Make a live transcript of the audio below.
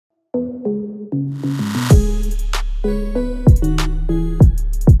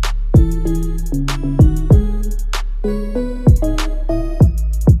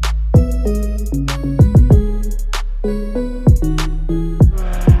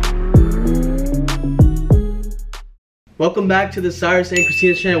Welcome back to the Cyrus and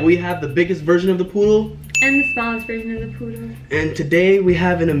Christina channel. We have the biggest version of the poodle. And the smallest version of the poodle. And today we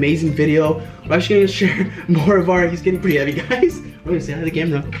have an amazing video. We're actually gonna share more of our, he's getting pretty heavy, guys. We're gonna say hi to the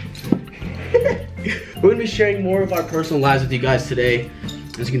camera. We're gonna be sharing more of our personal lives with you guys today.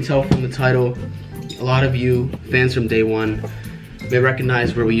 As you can tell from the title, a lot of you, fans from day one, may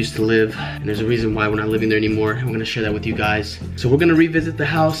recognize where we used to live. And there's a reason why we're not living there anymore. And we're gonna share that with you guys. So we're gonna revisit the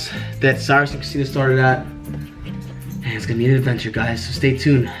house that Cyrus and Christina started at. And it's gonna be an adventure, guys, so stay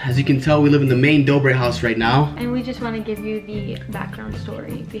tuned. As you can tell, we live in the main Dobre house right now. And we just want to give you the background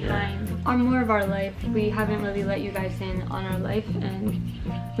story behind more of our life. We haven't really let you guys in on our life, and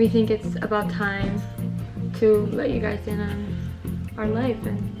we think it's about time to let you guys in on our life.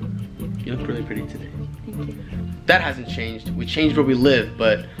 And you look really pretty today. Thank you. That hasn't changed. We changed where we live,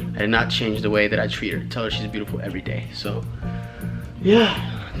 but I did not change the way that I treat her. Tell her she's beautiful every day. So,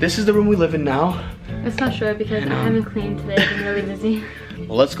 yeah, this is the room we live in now. Let's not show it because I haven't cleaned today. I've been really busy.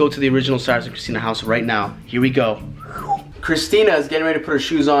 Well, let's go to the original Cyrus and Christina house right now. Here we go. Christina is getting ready to put her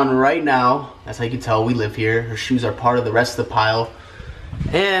shoes on right now. That's how you can tell we live here. Her shoes are part of the rest of the pile.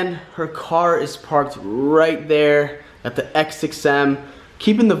 And her car is parked right there at the X6M.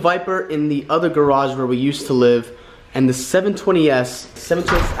 Keeping the Viper in the other garage where we used to live. And the 720S. 720S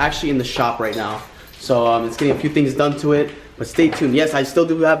is actually in the shop right now. So it's getting a few things done to it. But stay tuned. Yes, I still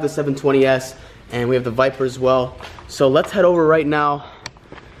do have the 720S. And we have the Viper as well. So let's head over right now.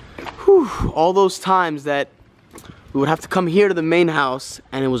 Whew, all those times that we would have to come here to the main house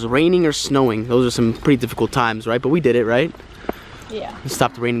and it was raining or snowing. Those are some pretty difficult times, right? But we did it, right? Yeah. It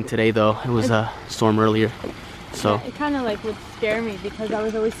stopped raining today though. It was a storm earlier. So yeah, it kind of like would scare me because I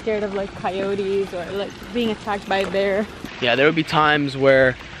was always scared of like coyotes or like being attacked by a bear. Yeah, there would be times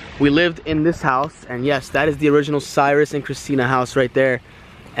where we lived in this house, and yes, that is the original Cyrus and Christina house right there.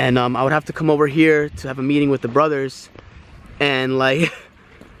 And I would have to come over here to have a meeting with the brothers, and like,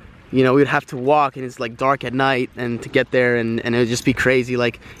 you know, we'd have to walk, and it's like dark at night, and to get there, and it would just be crazy.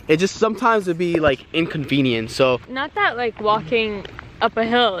 Like, it just sometimes would be like inconvenient. So not that like walking up a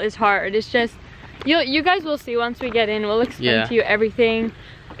hill is hard. It's just you guys will see once we get in. We'll explain to you everything,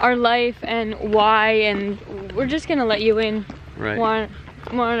 our life and why, and we're just gonna let you in more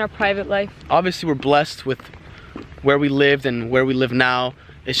on our private life. Obviously, we're blessed with where we lived and where we live now.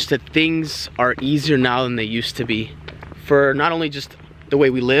 It's just that things are easier now than they used to be, for not only just the way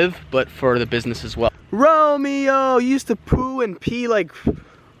we live, but for the business as well. Romeo used to poo and pee like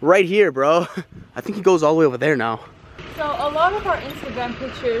right here, bro. I think he goes all the way over there now. So a lot of our Instagram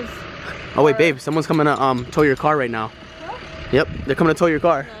pictures. Oh wait, babe, someone's coming to tow your car right now. What? Yep, they're coming to tow your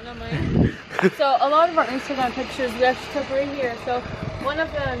car. No, not mine. So a lot of our Instagram pictures we actually took right here. So one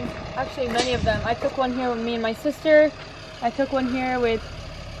of them, actually many of them, I took one here with me and my sister. I took one here with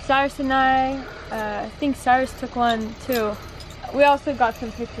Cyrus and I think Cyrus took one too. We also got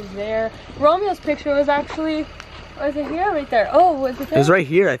some pictures there. Romeo's picture was actually, was it here or right there? Oh, was it there? It was right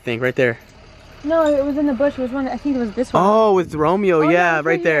here, I think, right there. No, it was in the bush. It was one, I think it was this one. Oh, with Romeo, yeah, no,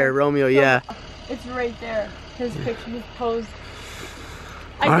 right there, Romeo, so, yeah. It's right there, his picture, his pose.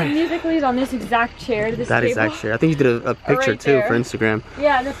 I think musically is on this exact chair, this that table. Exact chair. I think you did a picture too for Instagram.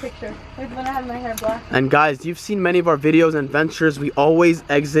 Yeah, the picture. Like when I had my hair black. And guys, you've seen many of our videos and adventures. We always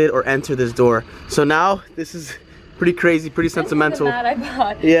exit or enter this door. So now, this is pretty crazy, pretty sentimental. This is the mat I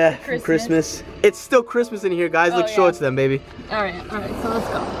bought. Yeah, for Christmas. It's still Christmas in here, guys. Look, show it to them, baby. Alright, so let's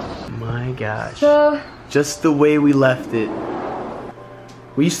go. My gosh. So, just the way we left it.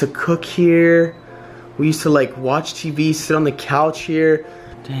 We used to cook here. We used to like watch TV, sit on the couch here.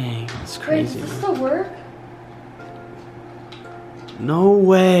 Dang, that's crazy. Wait, does this still work? No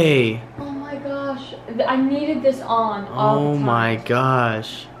way. Oh my gosh. I needed this on all the time. Oh my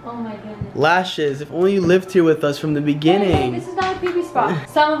gosh. Oh my goodness. Lashes, if only you lived here with us from the beginning. Hey, this is not a pee-pee spot.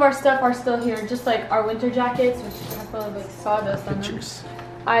 Some of our stuff are still here, just like our winter jackets, which have full of like sawdust on them.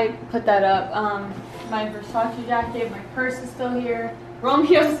 I put that up. My Versace jacket, my purse is still here.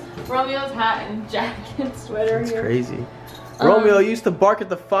 Romeo's hat and jacket, sweater That's here. Crazy. Romeo used to bark at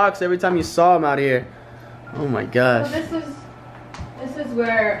the fox every time you saw him out here. Oh my gosh. So this is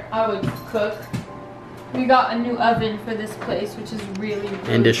where I would cook. We got a new oven for this place, which is really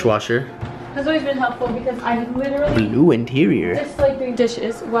and dishwasher. Has always been helpful because I literally blue interior. Just like the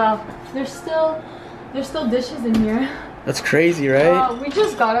dishes. Wow, there's still dishes in here. That's crazy, right? We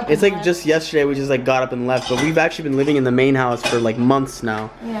just got up. It's like just yesterday we just like got up and left, but we've actually been living in the main house for like months now.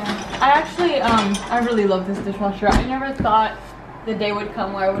 Yeah, I actually I really love this dishwasher. I never thought the day would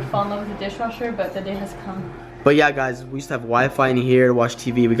come where I would fall in love with the dishwasher, but the day has come. But yeah, guys, we used to have Wi-Fi in here to watch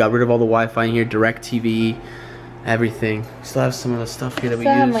TV. We got rid of all the Wi-Fi in here, direct TV. everything. Still have some of the stuff here that we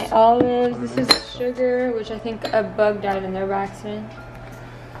Still have used. my olives. This is sugar, which I think a bug died in there by accident.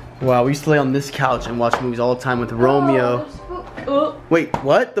 Wow, we used to lay on this couch and watch movies all the time with Romeo. Oh, wait,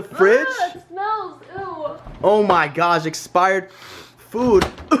 what? The fridge? ah, it smells. Ew. Oh my gosh, expired food.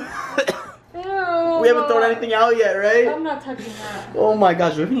 Ew. We haven't thrown anything out yet, right? I'm not touching that. Oh my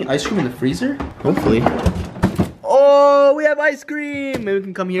gosh, do we have any ice cream in the freezer? Hopefully. Oh, we have ice cream! Maybe we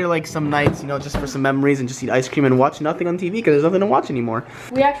can come here like some nights, you know, just for some memories and just eat ice cream and watch nothing on TV because there's nothing to watch anymore.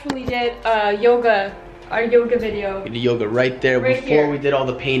 We actually did our yoga video. We did yoga right there Right before here. we did all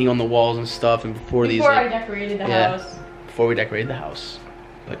the painting on the walls and stuff and before these. Before I decorated the house. Before we decorated the house.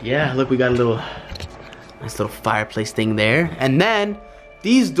 But yeah, look, we got a little, nice little fireplace thing there. And then,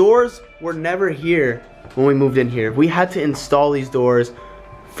 these doors were never here when we moved in here. We had to install these doors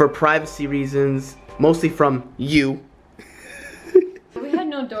for privacy reasons, mostly from you. We had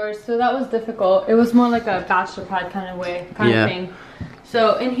no doors, so that was difficult. It was more like a bachelor pad kind of thing.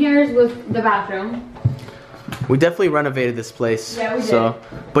 So in here was the bathroom. We definitely renovated this place. Yeah, we did. So,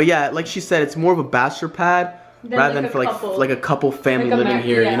 but yeah, like she said, it's more of a bachelor pad rather than for like a couple family living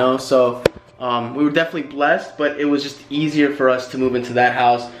here, you know? So we were definitely blessed, but it was just easier for us to move into that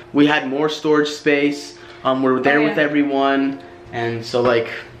house. We had more storage space. We were there with everyone, and so like.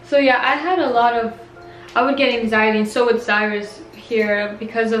 So yeah, I had a lot of, I would get anxiety, and so would Cyrus here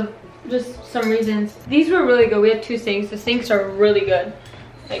because of just some reasons. These were really good. We had 2 sinks. The sinks are really good.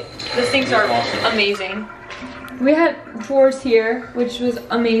 Like, the sinks are amazing. We had drawers here, which was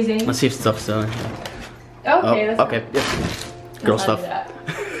amazing. Let's see if stuff's done. Okay, that's okay. Yeah. Girl stuff.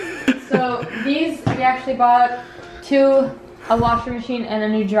 So these, we actually bought 2, a washing machine and a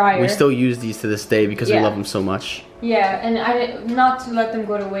new dryer. We still use these to this day because we love them so much. Yeah, and not to let them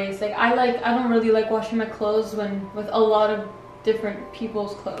go to waste. Like I don't really like washing my clothes with a lot of different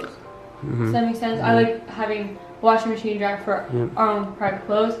people's clothes. Does that make sense? I like having washing machine dryer for our own private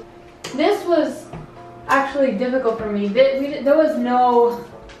clothes. This was actually difficult for me. There was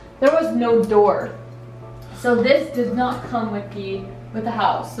no door. So this did not come with the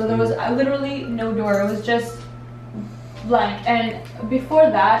house. So there was literally no door. It was just blank. And before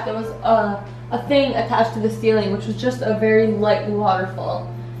that, there was a thing attached to the ceiling, which was just a very light waterfall.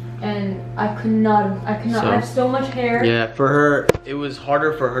 And I could not, I have so much hair. Yeah, for her, it was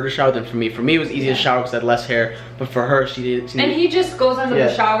harder for her to shower than for me. For me, it was easy to shower because I had less hair, but for her, she needed. And he just goes under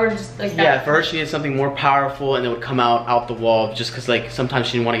the shower and just like that. Yeah, for her, she needed something more powerful and it would come out the wall just because like sometimes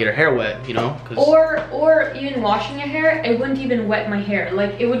she didn't want to get her hair wet, you know? Or even washing your hair, it wouldn't even wet my hair.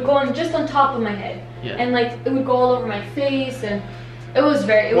 Like it would go on just on top of my head. Yeah. And like it would go all over my face and it was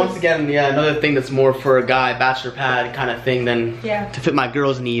very... Once again, yeah, another thing that's more for a guy, bachelor pad kind of thing than to fit my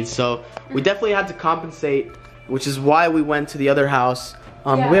girl's needs. So we definitely had to compensate, which is why we went to the other house.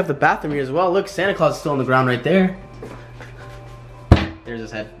 We have the bathroom here as well. Look, Santa Claus is still on the ground right there. There's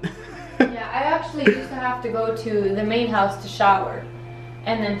his head. Yeah, I actually used to have to go to the main house to shower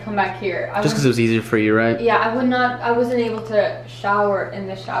and then come back here. Just because it was easier for you, right? Yeah, I wasn't able to shower in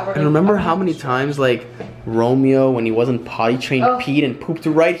the shower. And remember how many times like Romeo, when he wasn't potty trained, peed and pooped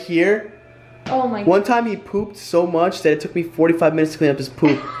right here? Oh my god. One time he pooped so much that it took me 45 minutes to clean up his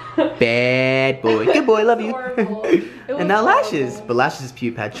poop. Bad boy. Good boy, love you. And now Lashes. But Lashes'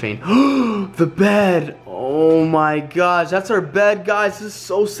 puke pad trained. The bed. Oh my gosh. That's our bed, guys. This is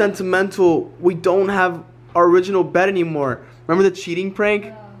so sentimental. We don't have our original bed anymore. Remember the cheating prank?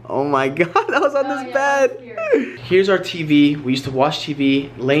 Yeah. Oh my god, that was on this bed. Here's our TV. We used to watch TV,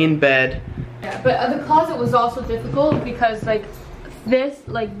 lay in bed. Yeah, but the closet was also difficult because like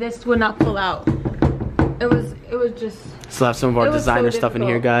this would not pull out. It was just... Still have some of our designer stuff in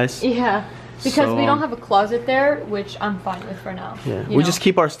here, guys. Yeah, because we don't have a closet there, which I'm fine with for now. Yeah, we just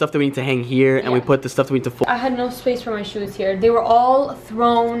keep our stuff that we need to hang here, and we put the stuff that we need to fold. I had no space for my shoes here. They were all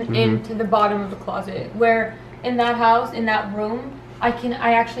thrown into the bottom of the closet, where in that house, in that room, I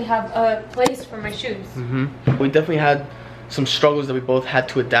actually have a place for my shoes. We definitely had some struggles that we both had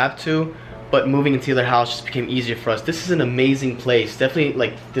to adapt to, but moving into the other house just became easier for us. This is an amazing place. Definitely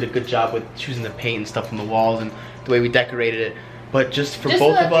like did a good job with choosing the paint and stuff on the walls and the way we decorated it. But just for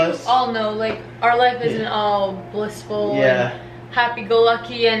both of us, you all know, like our life isn't all blissful and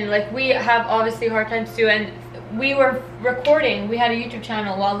happy-go-lucky, and like we have obviously hard times too. And we were recording. We had a YouTube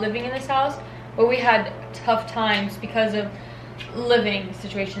channel while living in this house, but we had tough times because of living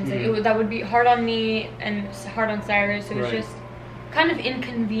situations. Like that would be hard on me and hard on Cyrus. It was just kind of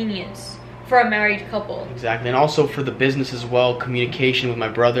inconvenience for a married couple. Exactly, and also for the business as well, communication with my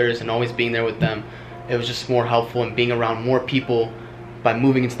brothers and always being there with them. It was just more helpful, and being around more people by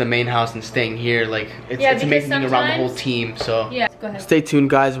moving into the main house and staying here. Like it's amazing being around the whole team. So go ahead. Stay tuned,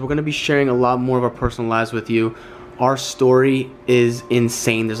 guys. We're gonna be sharing a lot more of our personal lives with you. our story is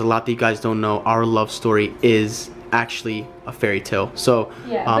insane. There's a lot that you guys don't know. Our love story is actually a fairy tale. So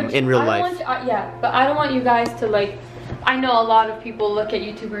in real life. But I don't want you guys to like, I know a lot of people look at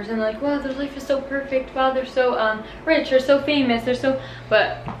YouTubers and like, wow, their life is so perfect. Wow, they're so rich, they're so famous, they're so,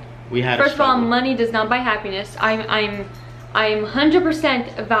 but we had first of all, money does not buy happiness. I'm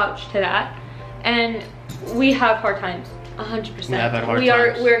 100% vouch to that. And we have hard times. 100%. We have had hard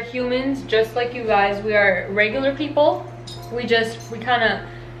times. We're humans just like you guys. We are regular people. We kind of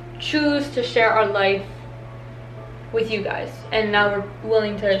choose to share our life with you guys, and now we're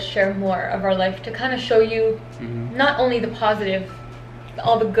willing to share more of our life to kind of show you not only the positive,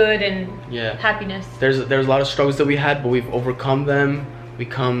 all the good and happiness. There's a lot of struggles that we had, but we've overcome them. We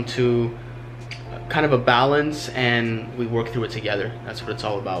come to kind of a balance and we work through it together. That's what it's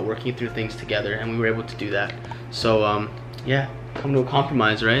all about, working through things together, and we were able to do that. So yeah, come to a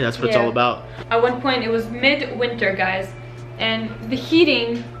compromise, right? That's what it's all about. At one point it was mid-winter, guys, and the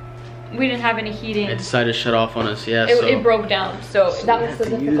heating, we didn't have any heating. It decided to shut off on us, yeah. It broke down, so that was so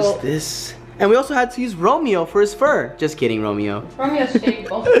difficult. Use this. And we also had to use Romeo for his fur. Just kidding, Romeo. Romeo's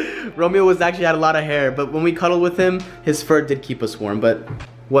shameful. Romeo actually had a lot of hair, but when we cuddled with him, his fur did keep us warm. But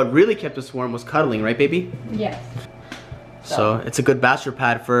what really kept us warm was cuddling, right, baby? Yes. So it's a good bachelor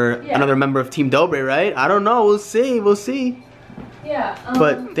pad for another member of Team Dobre, right? I don't know, we'll see. Yeah.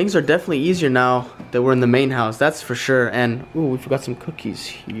 But things are definitely easier now that we're in the main house, that's for sure. And ooh, we forgot some cookies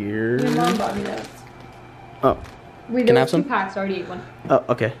here. Your mom bought me those. Oh. Can I have some? 2 packs, I already ate one. Oh,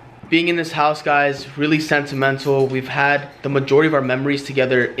 okay. Being in this house, guys, really sentimental. We've had the majority of our memories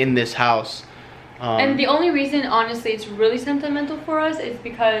together in this house. And the only reason, honestly, it's really sentimental for us is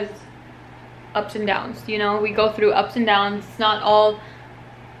because ups and downs, you know? We go through ups and downs. It's not all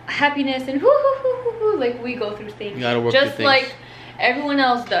happiness and whoo, like we go through things. You gotta work just through like things. Everyone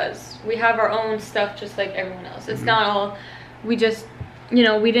else does. We have our own stuff just like everyone else. It's not all, we just, you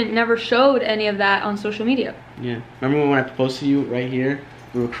know, we never showed any of that on social media. Yeah. Remember when I proposed to you right here?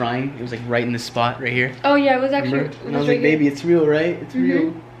 We were crying. It was like right in this spot right here. Oh yeah, it was actually. And I was like, baby, it's real, right? It's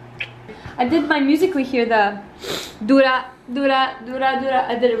real. I did my Musical.ly here, the dura dura dura dura.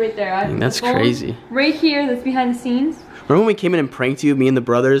 I did it right there. That's crazy. Right here, that's behind the scenes. Remember when we came in and pranked you, me and the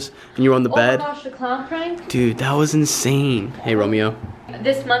brothers, and you were on the bed? Oh my gosh, the clown prank? Dude, that was insane. Hey, Romeo.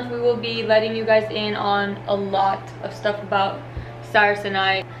 This month we will be letting you guys in on a lot of stuff about Cyrus and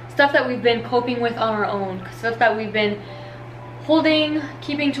I. Stuff that we've been coping with on our own. Stuff that we've been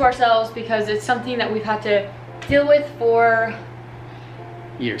keeping to ourselves because it's something that we've had to deal with for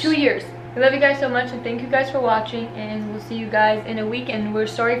years. 2 years. We love you guys so much and thank you guys for watching, and we'll see you guys in a week. And we're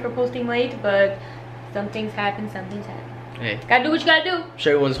sorry for posting late, but some things happen, some things happen. Hey. Gotta do what you gotta do. I'm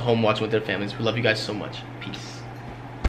sure everyone's home watching with their families. We love you guys so much. Peace.